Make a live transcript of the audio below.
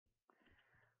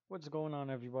What's going on,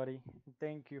 everybody?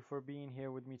 Thank you for being here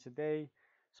with me today.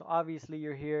 So, obviously,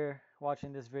 you're here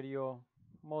watching this video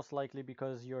most likely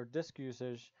because your disk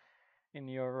usage in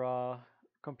your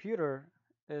computer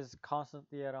is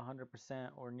constantly at 100%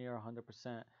 or near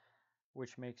 100%,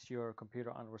 which makes your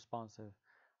computer unresponsive.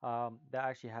 That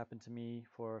actually happened to me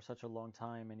for such a long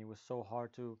time, and it was so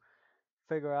hard to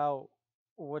figure out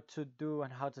what to do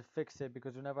and how to fix it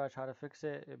because whenever I try to fix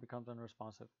it, it becomes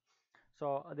unresponsive.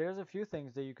 So there's a few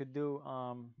things that you could do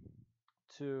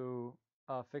to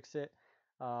fix it.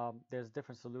 There's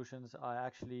different solutions. I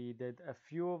actually did a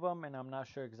few of them, and I'm not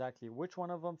sure exactly which one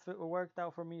of them worked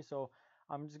out for me. So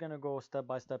I'm just gonna go step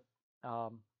by step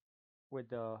um,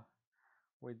 with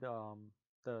with the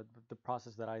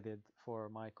process that I did for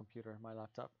my computer, my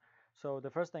laptop. So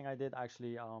the first thing I did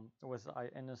actually was I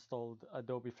installed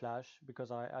Adobe Flash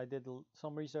because I did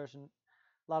some research, and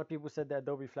a lot of people said that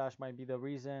Adobe Flash might be the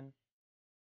reason,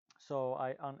 so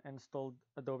I uninstalled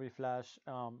Adobe Flash,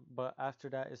 but after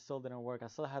that it still didn't work. I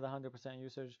still had 100%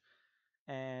 usage,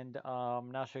 and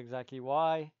not sure exactly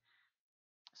why.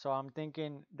 So I'm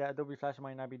thinking that Adobe Flash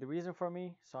might not be the reason for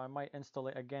me, so I might install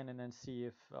it again and then see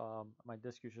if my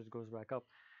disk usage goes back up.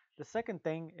 The second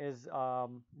thing is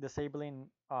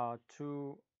disabling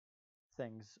two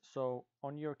things. So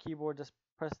on your keyboard, just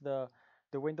press the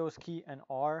Windows key and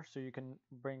R so you can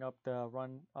bring up the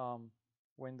run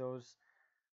Windows,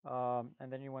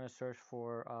 and then you want to search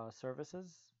for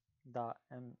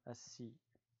services.msc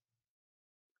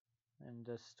and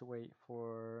just wait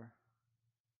for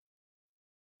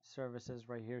services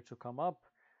right here to come up.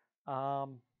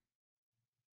 Um,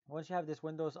 Once you have this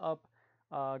Windows up,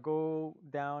 go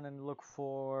down and look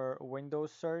for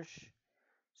Windows search.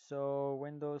 So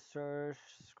Windows search,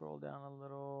 scroll down a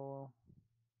little.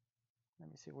 Let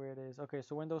me see where it is. Okay,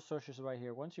 so Windows search is right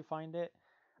here. Once you find it,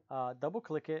 double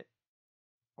click it,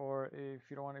 or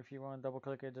if you want to double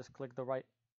click it, just click the right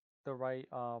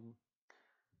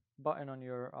button on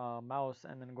your mouse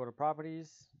and then go to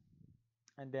properties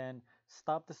and then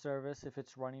stop the service. If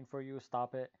it's running for you,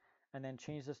 stop it, and then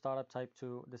change the startup type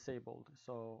to disabled,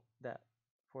 so that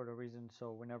for the reason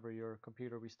so whenever your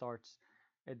computer restarts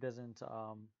it doesn't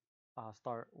turn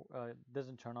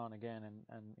on again and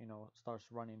starts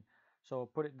running. So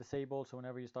put it disabled so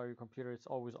whenever you start your computer it's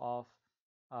always off,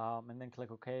 and then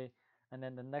click OK. And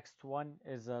then the next one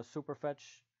is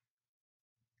Superfetch.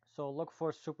 So look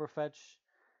for Superfetch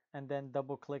and then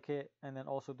double click it and then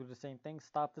also do the same thing,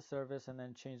 stop the service and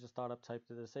then change the startup type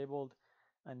to disabled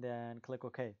and then click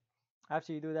OK.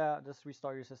 After you do that, just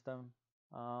restart your system.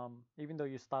 Even though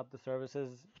you stop the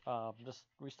services, just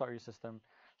restart your system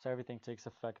so everything takes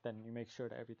effect and you make sure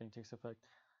that everything takes effect.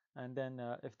 And then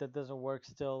if that doesn't work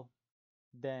still,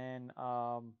 then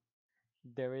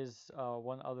there is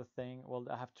one other thing. Well,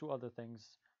 I have two other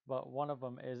things, but one of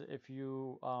them is if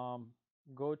you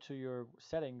go to your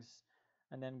settings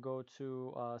and then go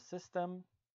to system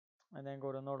and then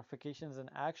go to notifications and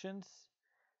actions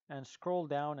and scroll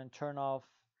down and turn off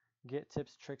get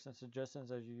tips, tricks, and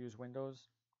suggestions as you use Windows.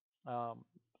 Um,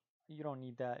 you don't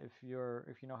need that if you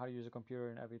know how to use a computer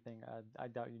and everything. I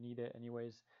doubt you need it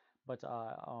anyways. But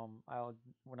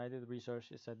when I did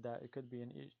research, it said that it could be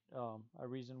a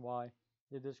reason why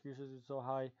the disk usage is so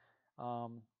high.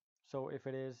 Um, so if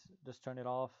it is, just turn it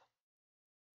off.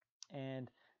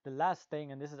 And the last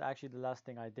thing, and this is actually the last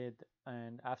thing I did,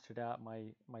 and after that,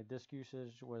 my disk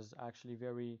usage was actually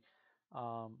very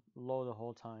low the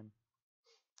whole time.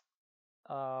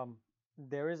 um,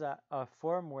 there is a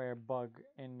firmware bug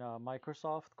in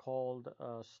Microsoft called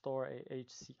store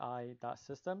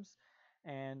HCI.systems,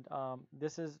 and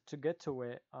this is to get to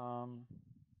it.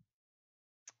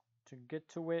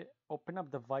 Open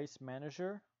up Device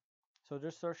Manager. So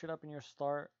just search it up in your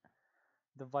Start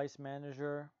Device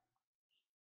Manager,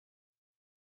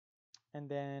 and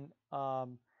then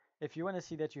if you want to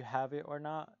see that you have it or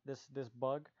not, this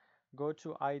bug, go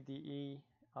to IDE,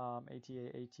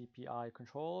 ATA ATPI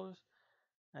controllers,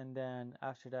 and then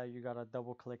after that you gotta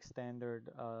double click standard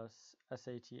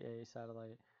SATA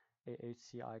satellite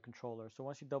AHCI controller. So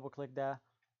once you double click that,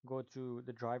 go to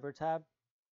the driver tab,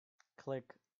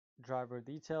 click driver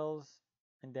details,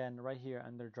 and then right here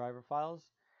under driver files,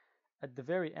 at the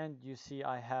very end you see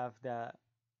I have that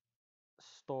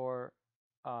store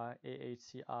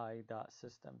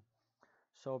AHCI.system.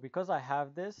 So because I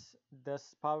have this,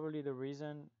 that's probably the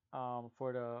reason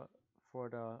for the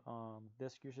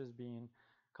disk usage being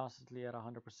constantly at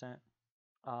 100%.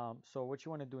 So what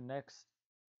you want to do next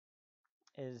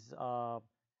is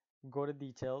go to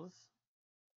details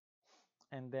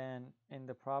and then in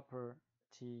the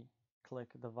property click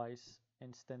device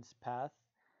instance path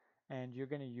and you're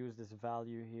going to use this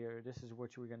value here. This is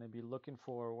what we're going to be looking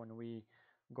for when we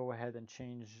go ahead and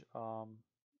change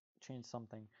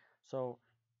something. So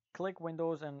click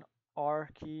Windows and R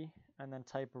key and then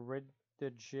type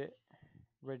rigid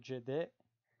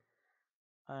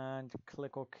and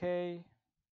click OK.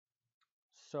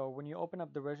 So when you open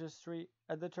up the registry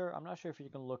editor, I'm not sure if you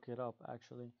can look it up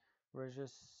actually.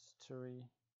 Registry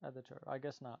editor. I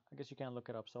guess not. I guess you can't look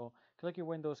it up. So click your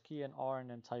Windows key and R and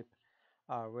then type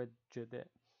rigid.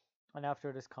 And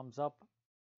after this comes up,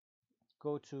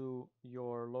 go to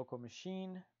your local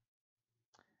machine.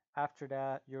 After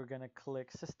that, you're going to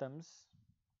click Systems.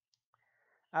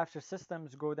 After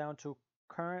Systems, go down to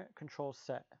Current Control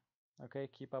Set. Okay,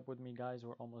 keep up with me, guys.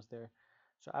 We're almost there.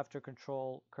 So after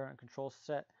Current Control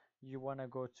Set, you want to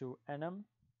go to Enum.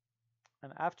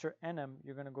 And after Enum,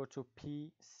 you're going to go to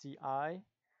PCI.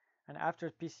 And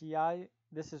after PCI,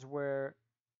 this is where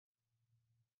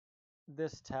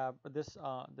this tab, this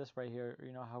right here,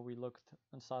 you know how we looked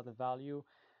and saw the value.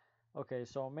 Okay,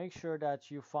 so make sure that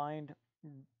you find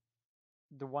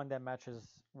the one that matches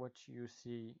what you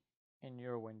see in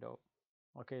your window.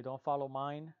 Okay, don't follow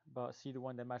mine, but see the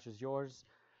one that matches yours.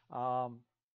 Um,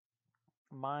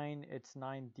 Mine it's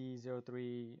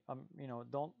 9D03.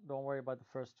 Don't worry about the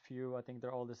first few. I think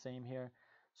they're all the same here.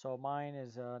 So mine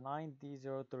is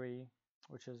 9D03,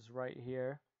 which is right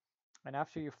here. And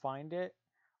after you find it,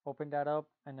 open that up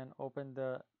and then open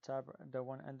the tab, the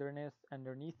one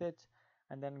underneath it,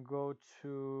 and then go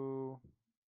to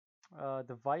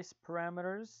device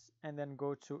parameters, and then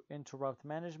go to interrupt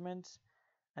management,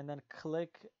 and then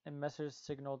click a message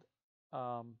signaled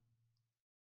um,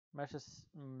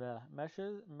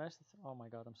 oh my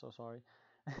god, I'm so sorry.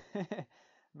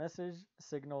 Message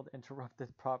signaled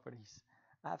interrupted properties.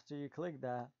 After you click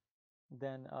that,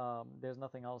 then there's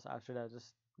nothing else after that.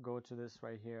 Just go to this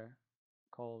right here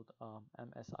called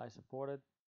MSI supported,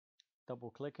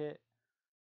 double click it,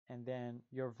 and then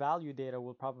your value data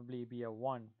will probably be a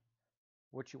 1.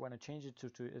 What you want to change it to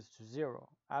is to 0.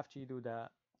 After you do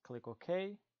that, click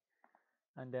OK,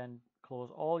 and then close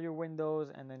all your windows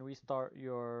and then restart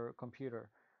your computer.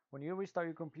 When you restart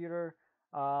your computer,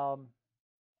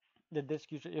 the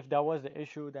disk usage, if that was the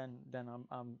issue, then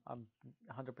I'm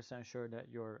 100% sure that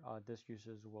your disk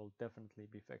usage will definitely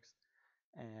be fixed.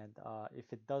 And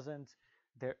if it doesn't,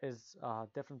 there is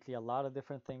definitely a lot of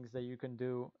different things that you can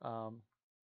do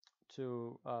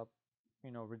to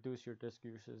reduce your disk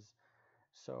usage.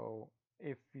 So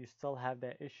if you still have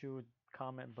that issue,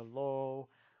 comment below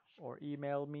or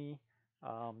email me.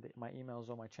 My email is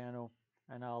on my channel,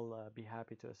 and I'll be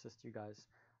happy to assist you guys.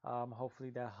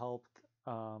 Hopefully that helped.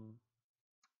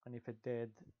 And if it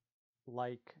did,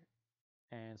 like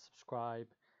and subscribe.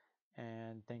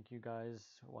 And thank you guys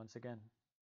once again.